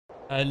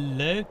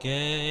Hello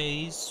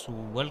guys,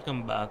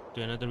 welcome back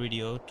to another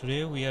video.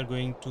 Today we are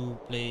going to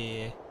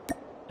play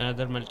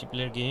another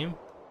multiplayer game.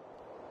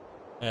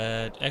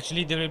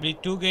 Actually there will be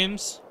two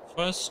games.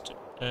 First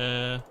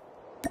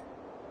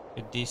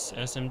with this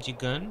SMG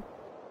gun,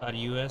 our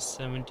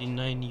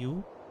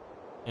Rus-79U,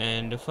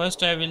 and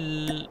first I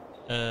will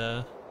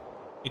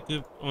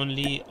equip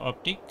only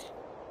optic,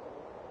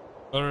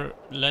 or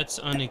let's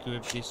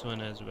unequip this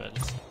one as well.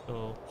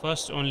 So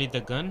first only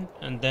the gun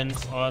and then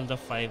all the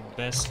 5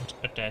 best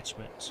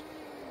attachments.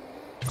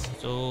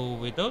 So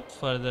without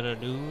further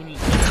ado,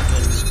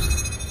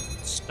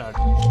 let's start.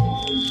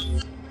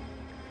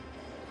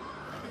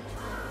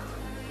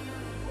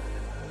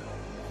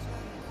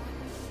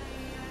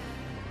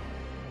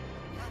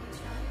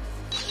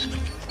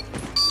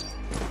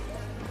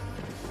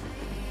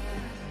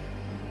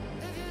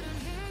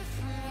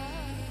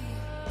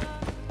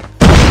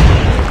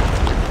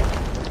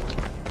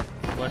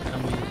 What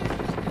am we using?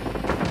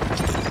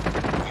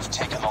 We've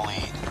taken the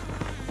lead.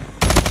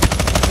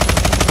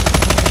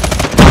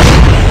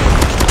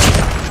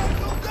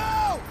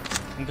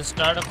 In the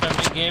start of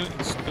every game,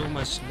 it's too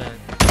much lag.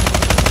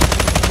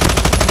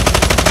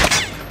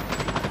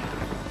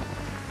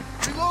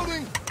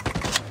 Reloading.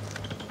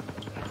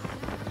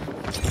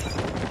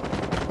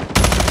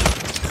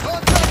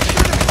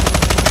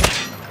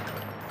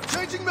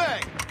 Changing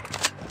mag.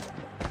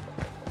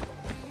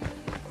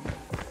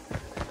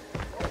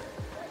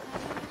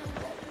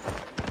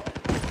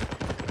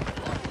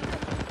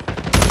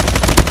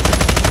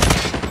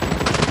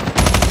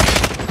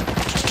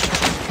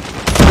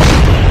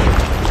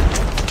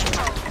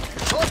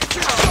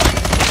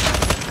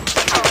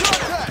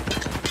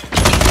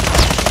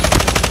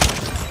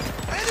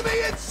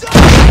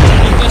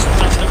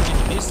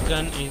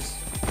 Gun is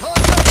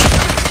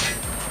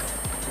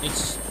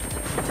it's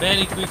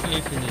very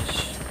quickly finish.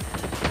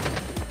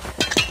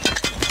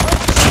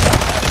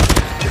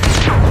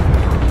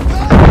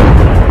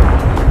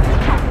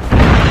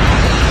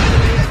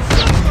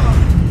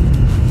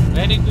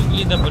 Very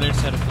quickly the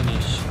bullets are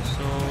finished.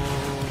 So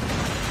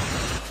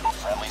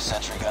friendly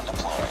sentry gun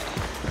deployed.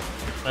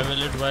 I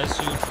will advise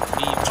you to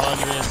keep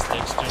always the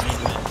extended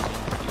magazine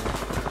with you.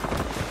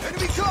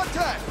 Enemy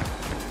contact.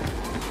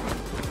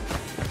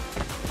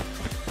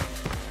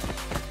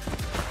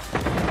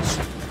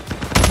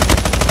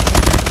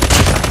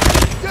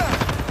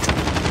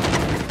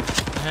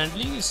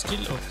 Handling is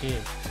still okay,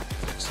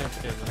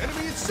 acceptable.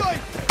 Enemy in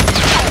sight.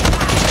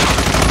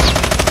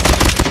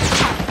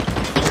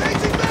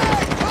 Changing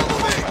mag. Cover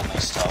me. Friendly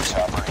stealth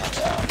chopper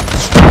inbound.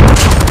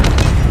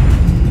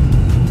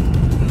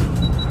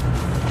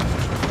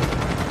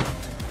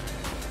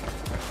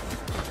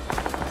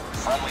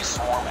 Friendly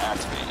swarm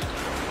activated.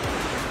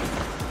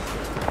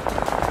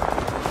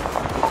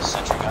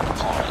 Sentry gun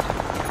deployed.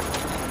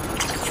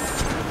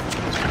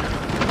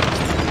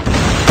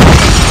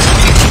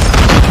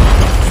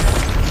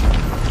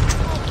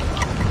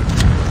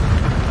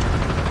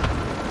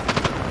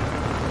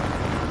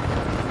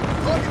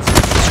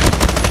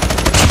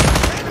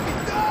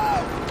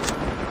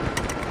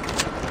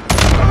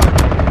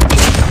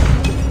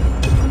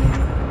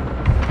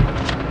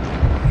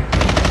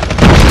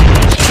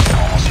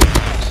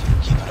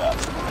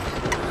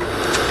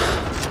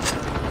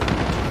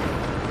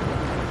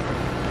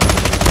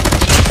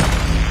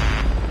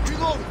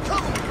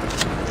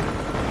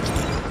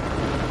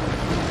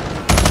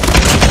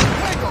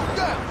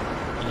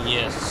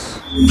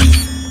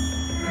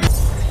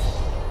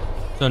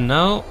 So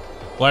now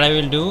what I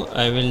will do,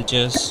 I will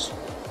just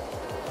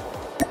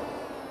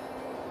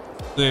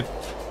equip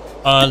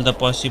all the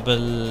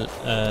possible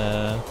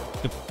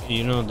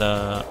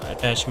the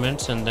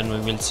attachments, and then we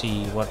will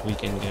see what we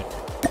can get.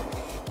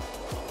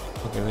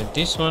 Okay, with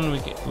this one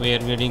we are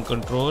getting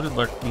control,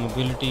 but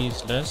mobility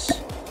is less.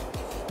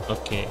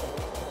 Okay,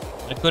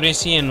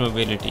 accuracy and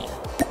mobility,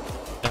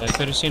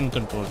 accuracy and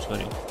control,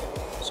 sorry.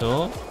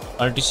 So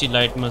RTC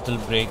light muzzle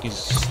brake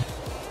is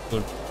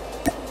good.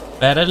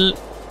 Barrel,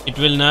 it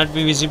will not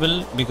be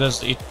visible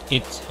because it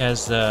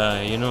has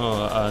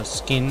a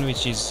skin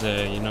which is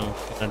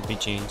cannot be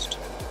changed.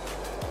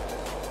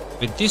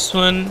 With this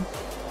one,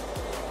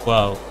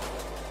 wow,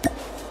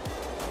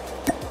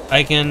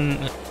 I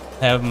can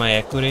have my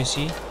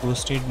accuracy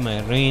boosted, my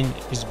range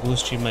is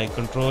boosted, my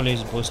control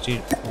is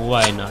boosted.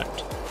 Why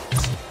not?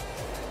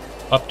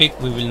 Optic,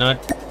 we will not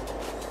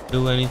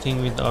do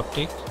anything with the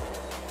optic.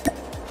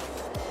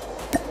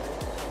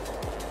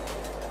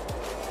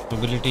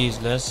 Mobility is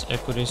less,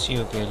 accuracy,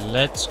 okay.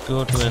 Let's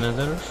go to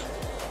another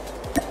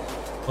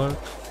work.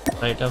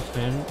 Right of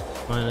hand,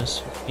 minus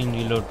 15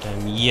 reload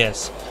time.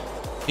 Yes,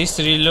 this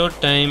reload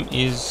time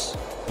is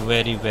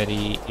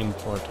very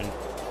important.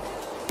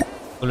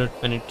 Bullet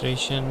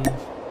penetration,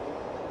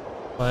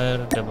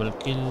 fire, double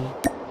kill,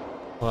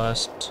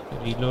 fast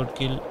reload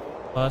kill,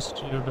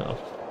 fast reload of,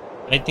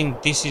 I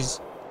think this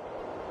is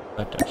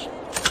better.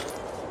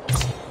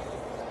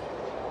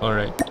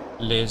 Alright,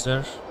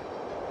 laser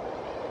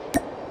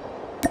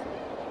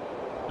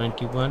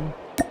 91,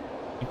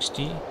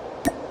 60,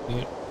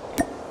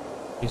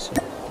 this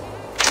one.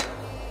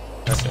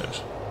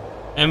 better.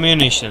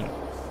 Ammunition,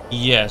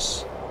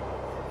 yes,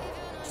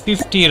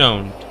 50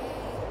 round.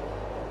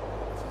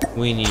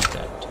 We need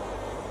that.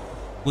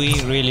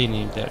 We really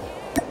need that.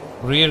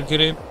 Rear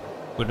grip,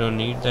 we don't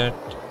need that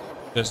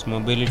because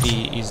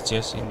mobility is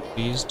just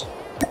increased.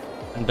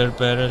 Under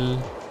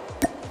barrel,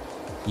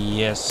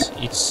 yes,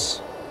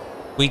 it's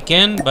we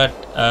can, but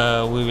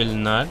we will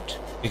not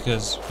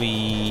because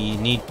we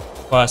need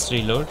fast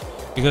reload,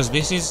 because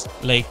this is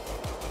like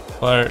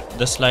for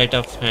the sleight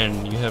of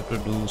hand you have to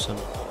do some.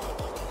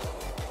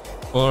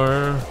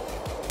 For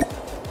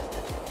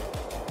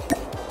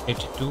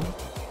 82,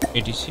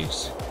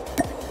 86,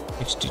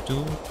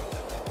 62,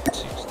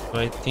 60,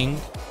 I think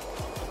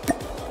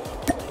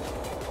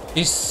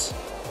this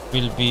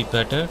will be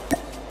better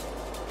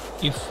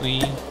if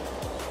we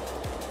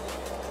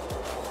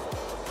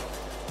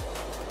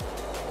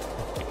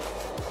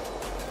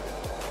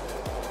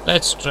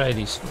let's try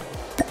this one.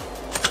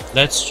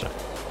 Let's try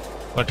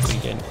what we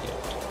can get.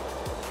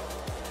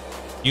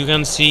 You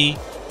can see,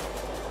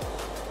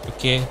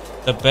 okay,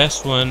 the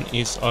best one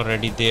is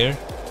already there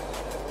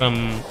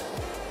from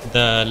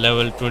the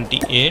level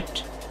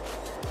 28.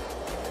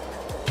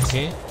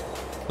 Okay,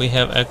 we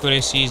have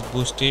accuracy is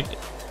boosted,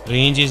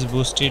 range is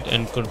boosted,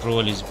 and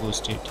control is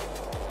boosted,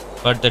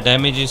 but the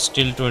damage is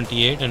still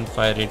 28 and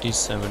fire rate is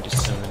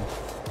 77.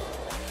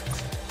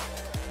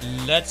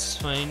 Let's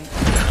find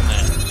a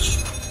match.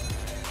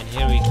 And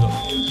here we go.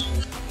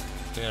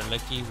 We are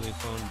lucky we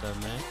found the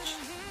match.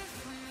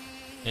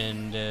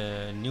 And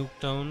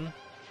Nuketown.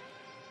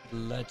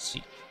 Let's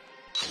see.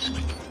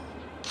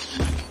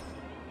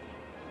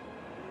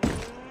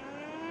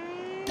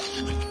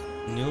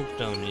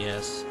 Nuketown,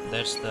 yes,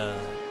 that's the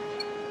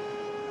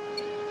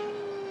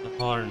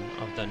horn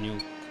of the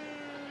nuke.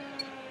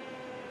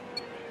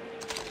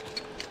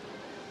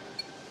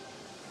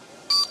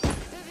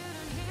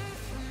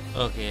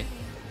 Okay,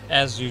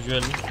 as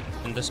usual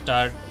in the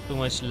start, too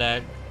much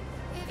lag.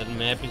 The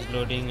map is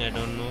loading, I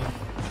don't know.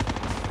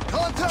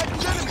 Contact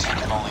with enemy.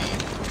 Taking the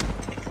lead.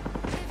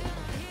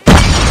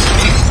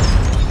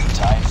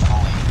 Tied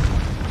for the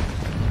lead.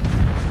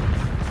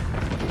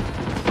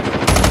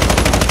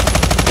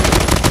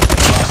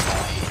 Lost the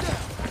lead.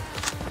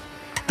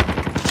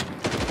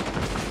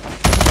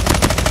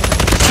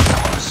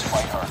 Close,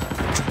 fight harder.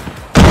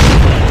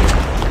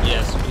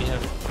 Yes, we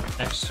have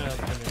extra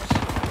bullets.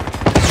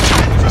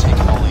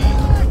 Taking the lead.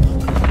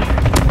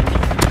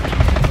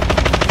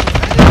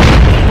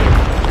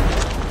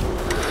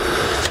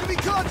 Enemy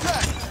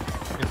contact!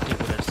 50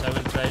 bullets. I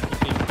will try to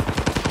kill.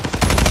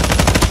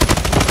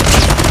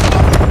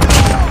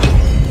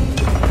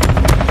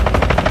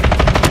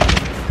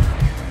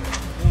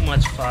 Too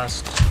much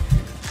fast.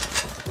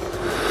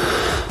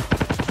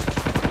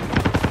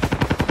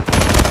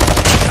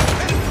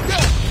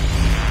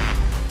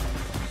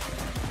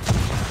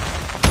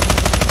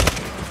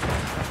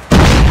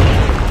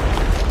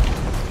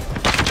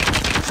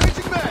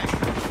 Changing mag!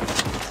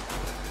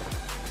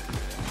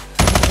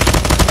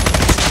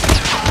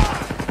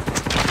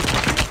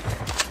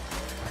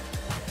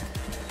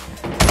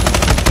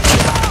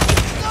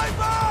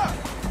 Sniper!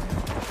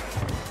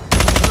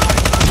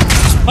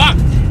 Fuck!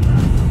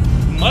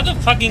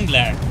 Motherfucking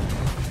lag.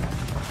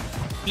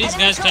 Please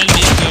guys tell me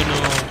if you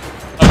know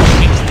how to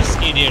fix this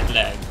idiot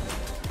lag.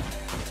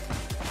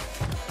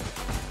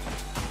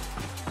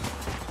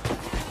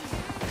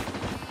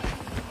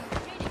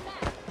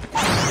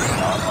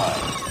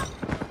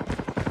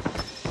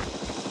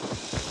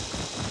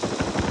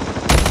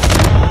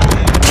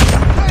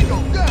 Tango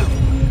down!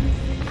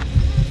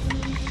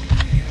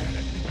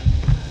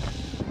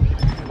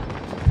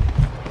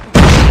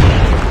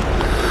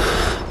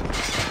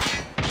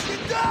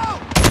 Get down!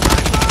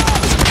 Sniper!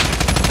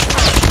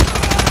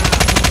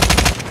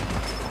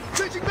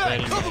 Changing mag!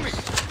 Very Cover me!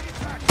 nice.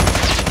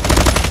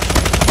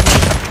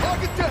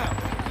 Target down!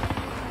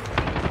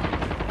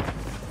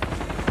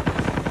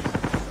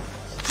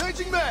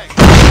 Changing mag!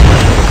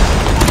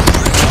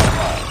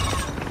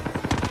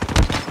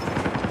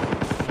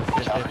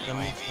 Counter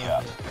UAV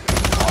up.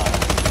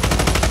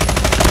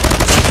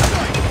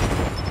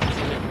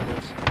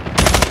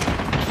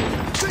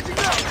 Changing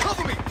mag!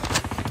 Cover me!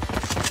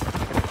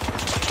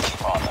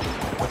 Keep on them.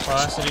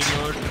 Fast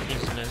reload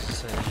is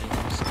necessary in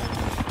this kind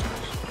of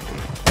situation.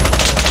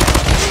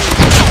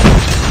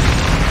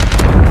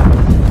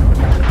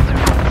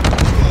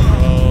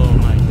 Oh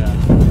my god.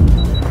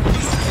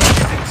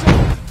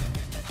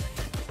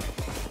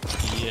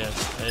 Yes,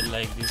 I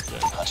like this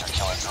gun. Hunter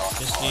killer drone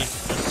Just need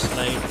deployed. a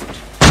slight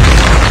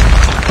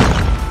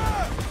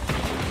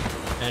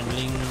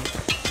handling.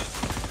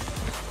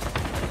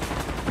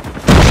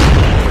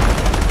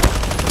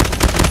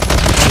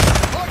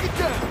 Target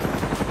down!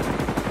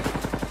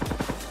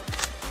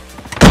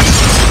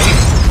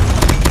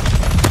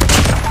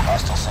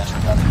 Hostile sentry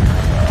gun in your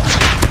AO.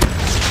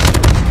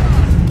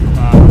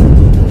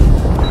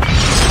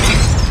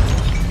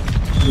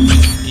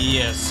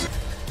 Yes.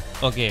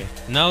 Okay,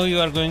 now you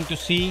are going to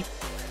see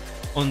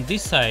on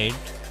this side,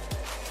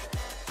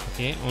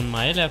 okay, on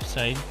my left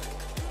side,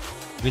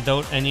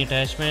 without any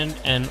attachment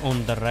and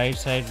on the right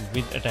side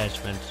with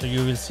attachment. So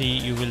you will see,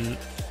 you will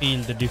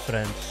feel the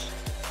difference.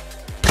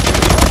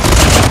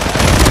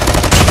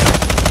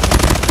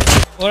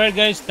 Alright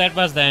guys, that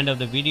was the end of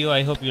the video.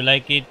 I hope you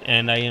like it,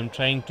 and I am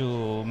trying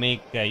to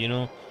make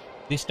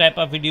this type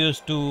of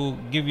videos to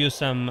give you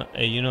some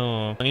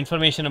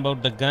information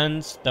about the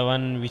guns, the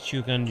one which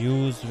you can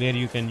use, where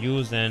you can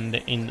use,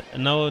 and in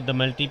now the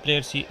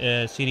multiplayer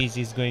series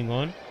is going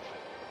on,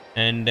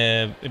 and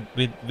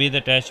with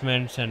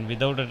attachments and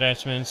without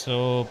attachments.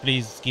 So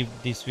please give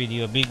this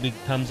video a big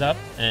thumbs up,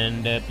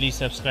 and please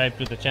subscribe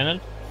to the channel.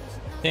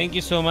 Thank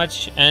you so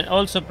much, and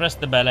also press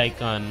the bell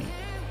icon.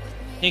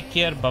 Take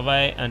care, bye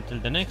bye, until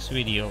the next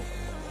video.